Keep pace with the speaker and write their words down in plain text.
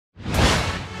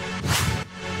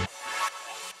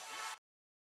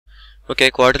Okay,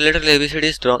 quadrilateral ABCD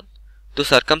is drawn to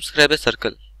circumscribe a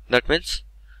circle. That means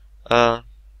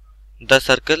the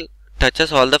circle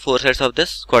touches all the four sides of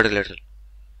this quadrilateral.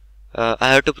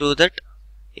 I have to prove that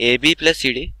AB plus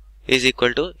CD is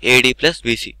equal to AD plus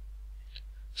BC.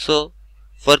 So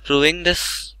for proving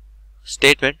this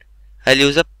statement, I'll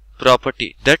use a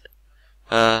property that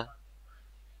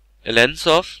lengths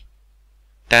of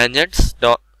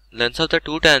the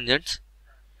two tangents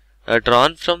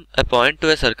drawn from a point to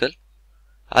a circle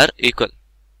are equal,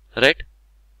 right?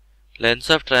 Lengths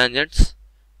of tangents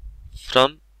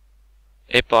from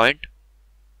a point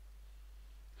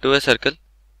to a circle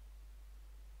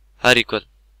are equal.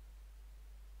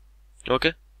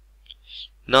 Okay.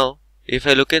 Now, if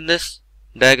I look in this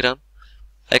diagram,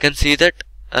 I can see that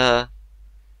CR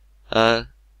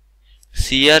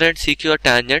and CQ are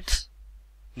tangents.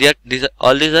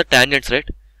 All these are tangents, right?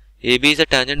 AB is a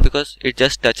tangent because it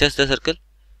just touches the circle.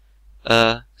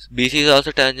 BC is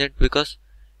also tangent because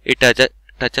it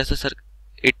touches the circle.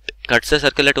 It cuts the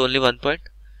circle at only one point.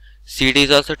 CD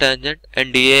is also tangent,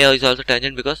 and DA is also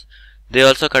tangent because they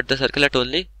also cut the circle at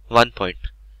only one point.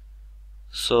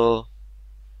 So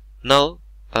now,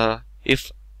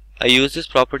 if I use this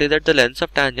property that the lengths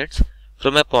of tangents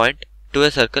from a point to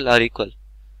a circle are equal,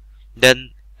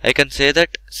 then I can say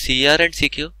that CR and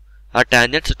CQ are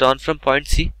tangents drawn from point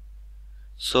C.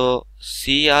 So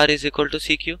CR is equal to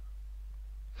CQ,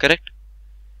 correct?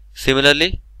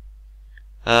 Similarly,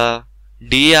 DR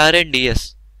and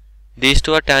DS, these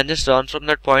two are tangents drawn from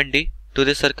that point D to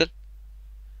this circle.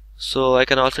 So I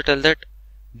can also tell that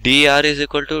DR is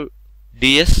equal to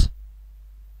DS,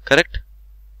 correct?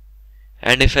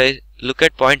 And if I look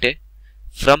at point A,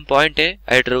 from point A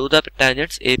I drew the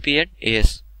tangents AP and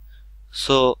AS.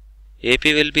 So AP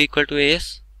will be equal to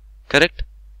AS, correct?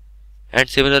 And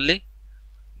similarly,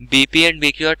 BP and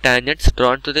BQ are tangents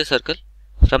drawn to the circle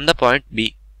from the point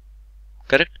B,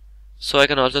 correct? So I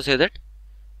can also say that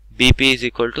BP is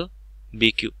equal to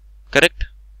BQ, correct?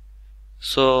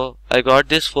 So I got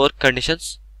these four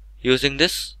conditions using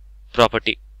this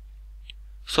property.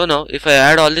 So now if I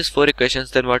add all these four equations,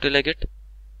 then what will I get?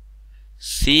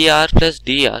 CR plus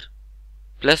DR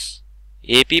plus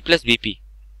AP plus BP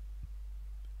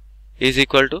is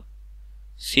equal to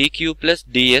CQ plus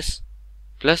DS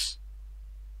plus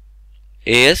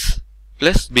AS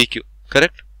plus BQ,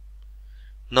 correct?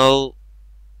 Now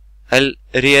I'll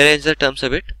rearrange the terms a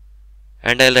bit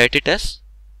and I'll write it as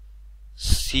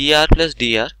CR plus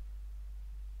DR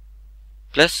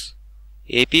plus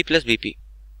AP plus BP.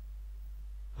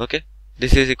 Okay,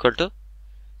 this is equal to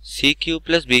CQ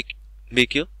plus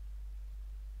BQ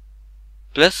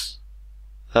plus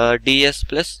DS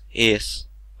plus AS.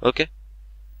 Okay,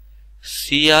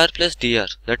 CR plus DR,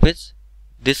 that means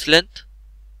this length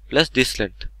plus this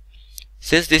length.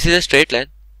 Since this is a straight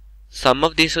line, sum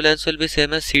of these two lengths will be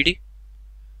same as CD.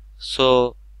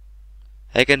 So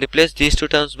I can replace these two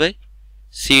terms by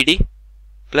CD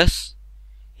plus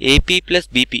AP plus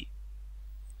BP.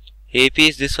 AP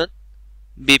is this one,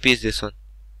 BP is this one,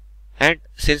 and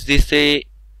since this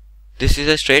is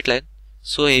a straight line,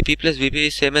 so AP plus BP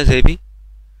is same as AB.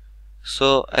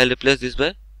 So I'll replace this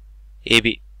by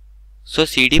AB. So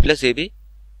CD plus AB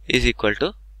is equal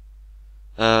to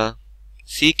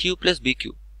CQ plus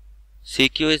BQ.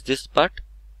 CQ is this part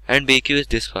and BQ is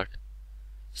this part.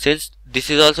 Since this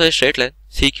is also a straight line,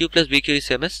 CQ plus BQ is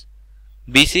same as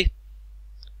BC.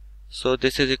 So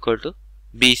this is equal to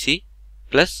BC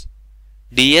plus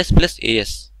DS plus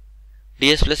AS.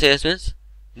 DS plus AS means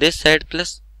this side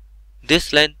plus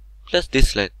this line plus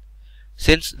this line.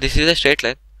 Since this is a straight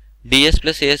line, DS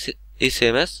plus AS is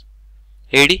same as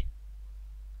AD.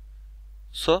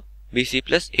 So BC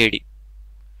plus AD.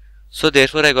 So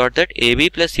therefore I got that AB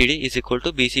plus CD is equal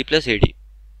to BC plus AD.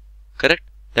 Correct?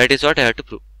 That is what I have to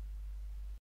prove.